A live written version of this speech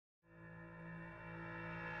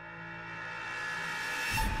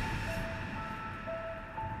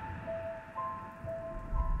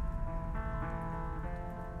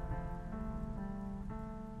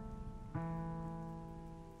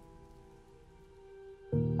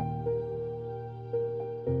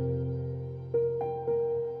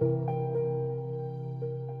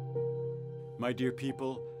My dear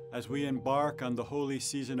people, as we embark on the holy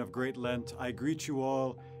season of Great Lent, I greet you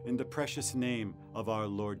all in the precious name of our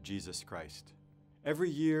Lord Jesus Christ.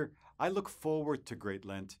 Every year, I look forward to Great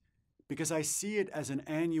Lent because I see it as an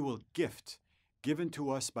annual gift given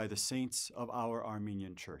to us by the saints of our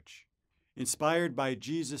Armenian Church. Inspired by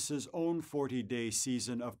Jesus' own 40-day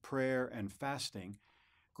season of prayer and fasting,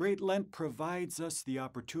 Great Lent provides us the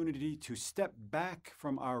opportunity to step back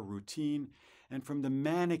from our routine and from the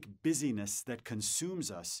manic busyness that consumes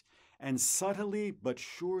us and subtly but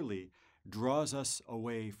surely draws us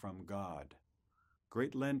away from God.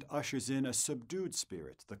 Great Lent ushers in a subdued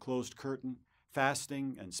spirit, the closed curtain,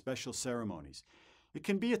 fasting, and special ceremonies. It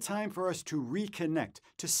can be a time for us to reconnect,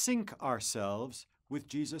 to sync ourselves with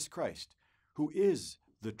Jesus Christ, who is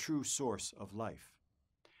the true source of life.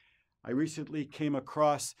 I recently came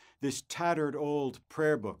across this tattered old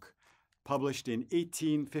prayer book published in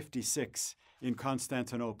 1856 in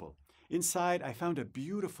Constantinople. Inside, I found a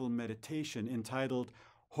beautiful meditation entitled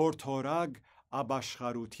Hortorag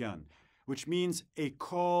Abashcharutyan, which means a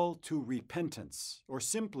call to repentance, or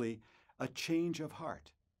simply a change of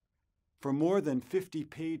heart. For more than 50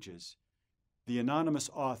 pages, the anonymous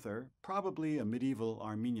author, probably a medieval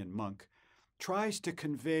Armenian monk, tries to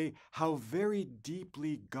convey how very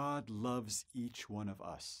deeply God loves each one of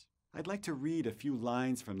us. I'd like to read a few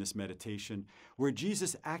lines from this meditation where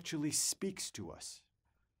Jesus actually speaks to us.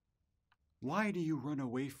 Why do you run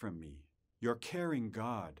away from me, your caring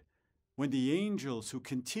God, when the angels who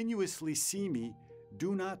continuously see me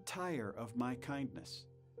do not tire of my kindness?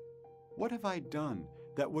 What have I done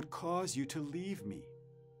that would cause you to leave me?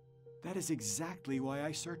 That is exactly why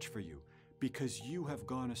I search for you, because you have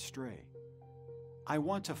gone astray. I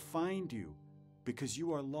want to find you because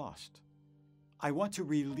you are lost. I want to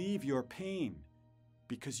relieve your pain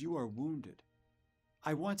because you are wounded.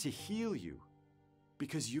 I want to heal you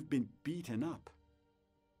because you've been beaten up.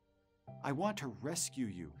 I want to rescue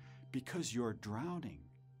you because you're drowning.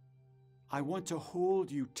 I want to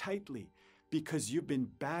hold you tightly because you've been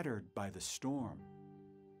battered by the storm.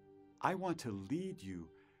 I want to lead you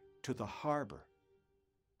to the harbor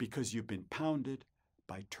because you've been pounded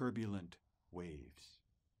by turbulent waves.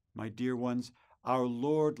 My dear ones, our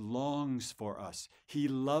Lord longs for us. He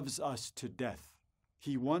loves us to death.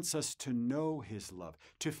 He wants us to know His love,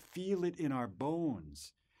 to feel it in our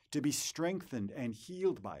bones, to be strengthened and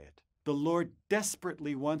healed by it. The Lord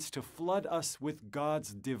desperately wants to flood us with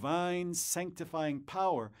God's divine sanctifying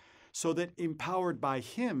power so that, empowered by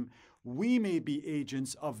Him, we may be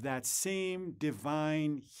agents of that same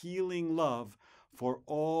divine healing love for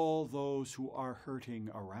all those who are hurting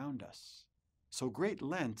around us. So Great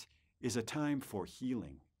Lent is a time for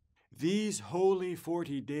healing. These holy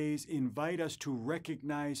 40 days invite us to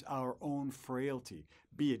recognize our own frailty,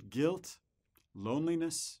 be it guilt,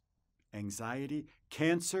 loneliness, anxiety,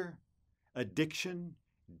 cancer, addiction,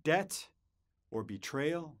 debt, or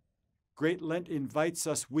betrayal. Great Lent invites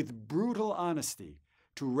us with brutal honesty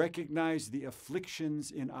to recognize the afflictions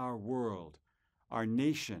in our world, our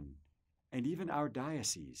nation, and even our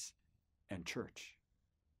diocese and church.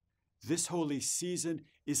 This holy season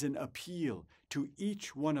is an appeal to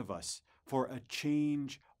each one of us for a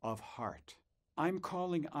change of heart. I'm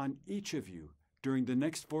calling on each of you during the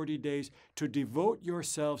next 40 days to devote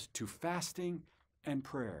yourselves to fasting and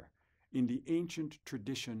prayer in the ancient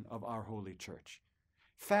tradition of our Holy Church.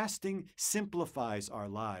 Fasting simplifies our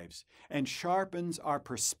lives and sharpens our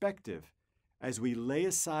perspective as we lay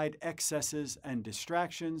aside excesses and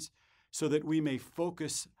distractions so that we may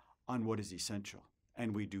focus on what is essential.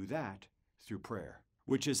 And we do that through prayer,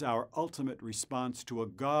 which is our ultimate response to a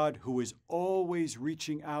God who is always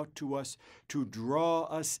reaching out to us to draw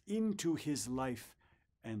us into His life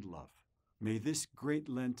and love. May this Great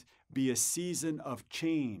Lent be a season of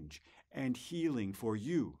change and healing for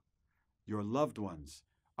you, your loved ones,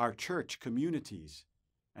 our church communities,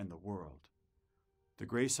 and the world. The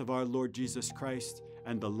grace of our Lord Jesus Christ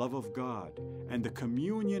and the love of God and the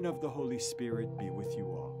communion of the Holy Spirit be with you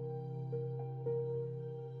all.